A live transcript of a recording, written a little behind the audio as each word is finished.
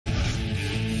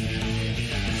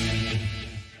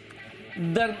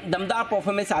दमदार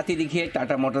परफॉर्मेंस आती दिखी है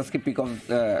टाटा मोटर्स की पिक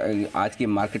ऑफ आज की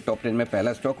मार्केट टॉप 10 में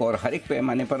पहला स्टॉक और हर एक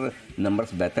पैमाने पर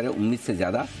नंबर्स बेहतर है। उम्मीद से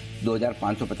ज़्यादा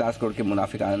 2550 करोड़ के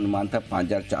मुनाफे का अनुमान था,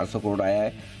 5400 करोड़ आया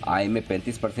है। आय में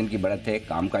 35% की बढ़त है,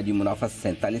 कामकाजी मुनाफा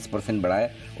 47% बढ़ा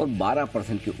है और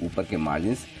 12% के ऊपर के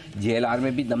मार्जिन। JLR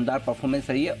में भी दमदार परफॉर्मेंस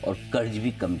रही है और कर्ज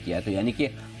भी कम किया है, तो यानी कि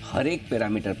हर एक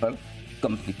पैरामीटर पर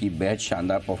कंपनी की बेहद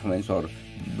शानदार परफॉर्मेंस और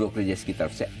ब्रोकरेजेस की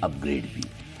तरफ से अपग्रेड भी।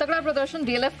 तगड़ा प्रदर्शन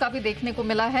DLF का भी देखने को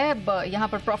मिला है। यहाँ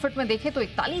पर प्रॉफिट में देखें तो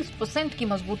 41% की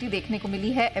मजबूती देखने को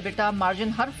मिली है। एबिटा मार्जिन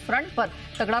हर फ्रंट पर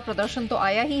तगड़ा प्रदर्शन तो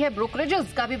आया ही है।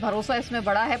 ब्रोकरेजेस का भी भरोसा इसमें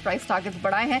बढ़ा है, प्राइस टारगेट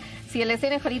बढ़ाए हैं। CLSA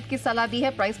ने खरीद की सलाह दी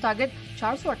है, प्राइस टारगेट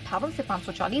 458 से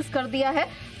 540 कर दिया है।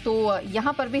 तो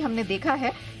यहाँ पर भी हमने देखा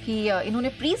है कि इन्होंने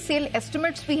प्री सेल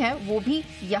एस्टिमेट्स भी हैं, वो भी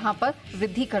यहाँ पर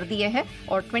वृद्धि कर दिए हैं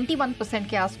और 21%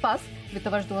 के आसपास वित्त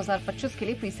वर्ष 2025 के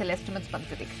लिए प्री सेल एस्टिमेट्स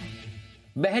बनते दिख रहे हैं।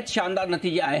 बेहद शानदार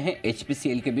नतीजे आए हैं।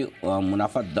 HPCL के भी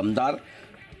मुनाफा दमदार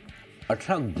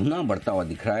 18 गुना बढ़ता हुआ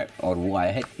दिख रहा है और वो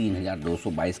आया है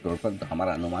 3222 करोड़ पर। तो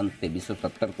हमारा अनुमान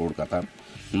 2370 करोड़ का था।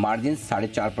 मार्जिन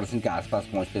 4.5% के आसपास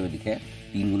पहुंचते हुए दिखे,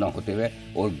 3 गुना होते हुए,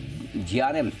 और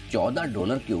GRM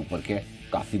 $14 के ऊपर के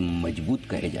काफ़ी मजबूत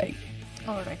कहे जाएगी।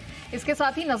 इसके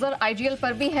साथ ही नजर IGL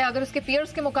पर भी है। अगर इसके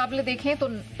पीयर्स के मुकाबले देखें तो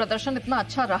प्रदर्शन इतना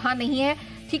अच्छा रहा नहीं है,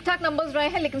 ठीक ठाक नंबर्स रहे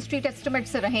हैं, लेकिन स्ट्रीट एस्टिमेट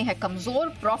से रहे हैं कमजोर।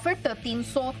 प्रॉफिट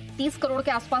 330 करोड़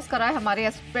के आसपास करा है, हमारे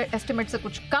एस्टिमेट से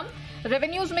कुछ कम।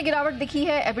 रेवेन्यूज में गिरावट दिखी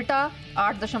है, एबिटा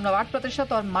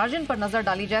 8.8% और मार्जिन पर नजर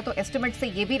डाली जाए तो एस्टिमेट से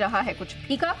ये भी रहा है कुछ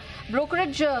फीका।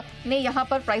 ब्रोकरेज ने यहाँ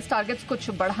पर प्राइस टारगेट्स कुछ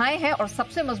बढ़ाए हैं और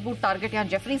सबसे मजबूत टारगेट यहाँ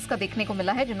जेफरीज का देखने को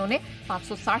मिला है, जिन्होंने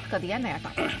 560 का दिया नया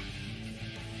टारगेट।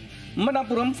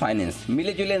 मनापुरम फाइनेंस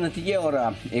मिले जुले नतीजे और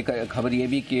एक खबर ये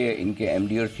भी कि इनके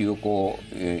MD और CEO को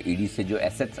ED से जो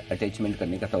एसेट्स अटैचमेंट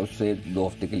करने का था उससे 2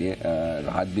 हफ्ते के लिए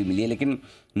राहत भी मिली है, लेकिन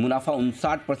मुनाफा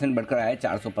 59% बढ़कर आया है,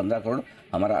 415 करोड़।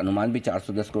 हमारा अनुमान भी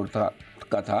 410 करोड़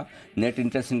का था। नेट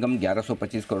इंटरेस्ट इनकम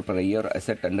 1125 करोड़ पर रही है और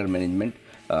एसेट अंडर मैनेजमेंट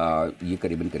ये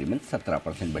करीबन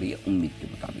 17% बढ़ी है उम्मीद के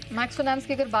मुताबिक। मैक्स फाइनेंस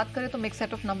की अगर बात करें तो मिक्स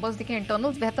सेट ऑफ नंबर्स दिखे,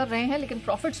 इंटरनल्स बेहतर रहे हैं, लेकिन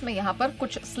प्रॉफिट्स में यहाँ पर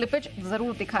कुछ स्लिपेज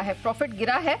जरूर दिखा है। प्रॉफिट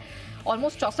गिरा है,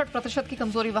 ऑलमोस्ट 64% की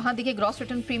कमजोरी वहां दिखी। ग्रॉस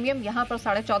रिटर्न प्रीमियम यहाँ पर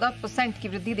 14.5% की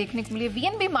वृद्धि देखने को मिली।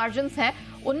 VNB मार्जिन हैं,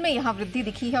 उनमें यहाँ वृद्धि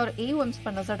दिखी है और AUMs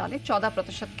पर नजर डाले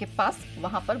 14% के पास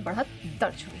वहां पर बढ़त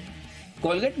दर्ज हुई है।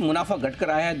 कोलगेट मुनाफा घटकर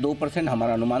आया है 2%,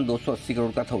 हमारा अनुमान 280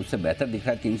 करोड़ का था, उससे बेहतर दिख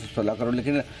रहा है 316 करोड़,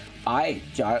 लेकिन आय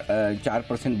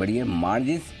 4% बढ़ी है।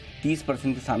 मार्जिन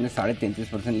 30% के सामने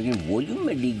 33%, लेकिन वॉल्यूम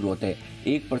में डी ग्रोथ है,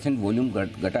 1% वॉल्यूम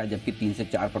घटा, जबकि 3 से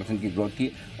 4% की ग्रोथ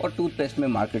की। और टूथपेस्ट में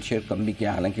मार्केट शेयर कम भी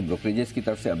किया, हालांकि ब्रोकरेजेस की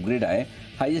तरफ से अपग्रेड आए।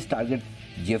 हाईएस्ट टारगेट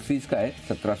जेफरीज का है,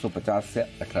 1750 से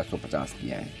 1850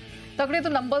 किया है। तगड़े तो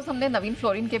नंबर्स हमने नवीन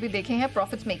फ्लोरिन के भी देखे हैं।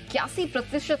 प्रॉफिट्स में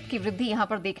 81% की वृद्धि यहां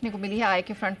पर देखने को मिली है। आय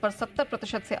के फ्रंट पर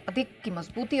 70% से अधिक की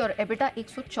मजबूती और एबिटा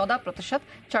 114%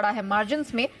 चढ़ा है।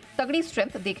 मार्जिन्स में तगड़ी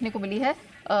स्ट्रेंथ देखने को मिली है।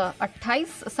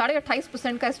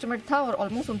 28.5% का एस्टिमेट था और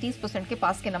ऑलमोस्ट 29% के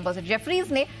पास के नंबर्स है।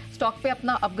 जेफरीज ने स्टॉक पे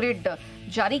अपना अपग्रेड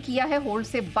जारी किया है, होल्ड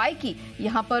से बाय की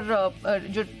यहाँ पर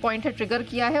जो पॉइंट है ट्रिगर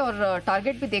किया है और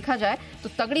टारगेट भी देखा जाए तो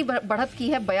तगड़ी बढ़त की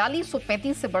है।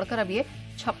 4235 से बढ़कर अब ये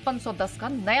 5610 का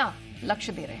नया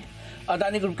लक्ष्य दे रहे हैं।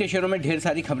 अदानी ग्रुप के शेयरों में ढेर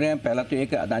सारी खबरें हैं। पहला तो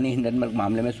एक अदानी हिंडनबर्ग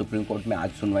मामले में सुप्रीम कोर्ट में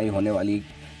आज सुनवाई होने वाली,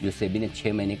 जो सेबी ने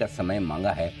 6 महीने का समय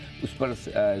मांगा है, उस पर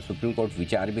सुप्रीम कोर्ट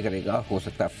विचार भी करेगा, हो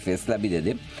सकता है फैसला भी दे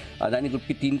दे। अदानी ग्रुप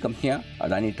की 3 कंपनियां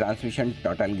अदानी ट्रांसमिशन,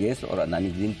 टोटल गैस और अदानी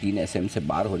ग्रीन 3 SM से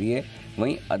बाहर हो रही है।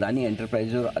 वहीं अदानी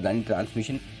एंटरप्राइजेज और अदानी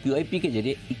ट्रांसमिशन QIP के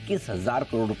जरिए 21,000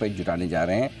 करोड़ रुपए जुटाने जा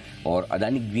रहे हैं और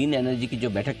अदानी ग्रीन एनर्जी की जो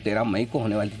बैठक 13 मई को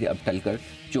होने वाली थी, अब टलकर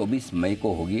 24 मई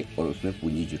को होगी और उसमें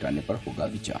पूंजी जुटाने पर होगा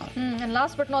विचार।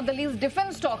 Last but not the least,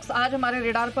 defence stocks आज हमारे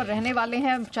रेडार पर रहने वाले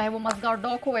हैं, चाहे वो मजगांव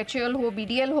डॉक हो, HAL हो,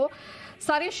 BDL हो,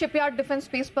 सारे शिपयार्ड डिफेंस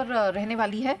स्पेस पर रहने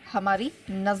वाली है हमारी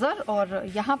नज़र।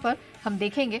 और यहाँ पर हम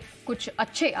देखेंगे कुछ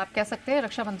अच्छे, आप कह सकते हैं,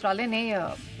 रक्षा मंत्रालय ने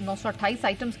 928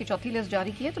 आइटम्स की चौथी लिस्ट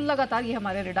जारी की है, तो लगातार ये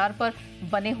हमारे रेडार पर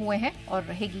बने हुए हैं और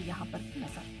रहेगी यहाँ पर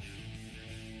नज़र।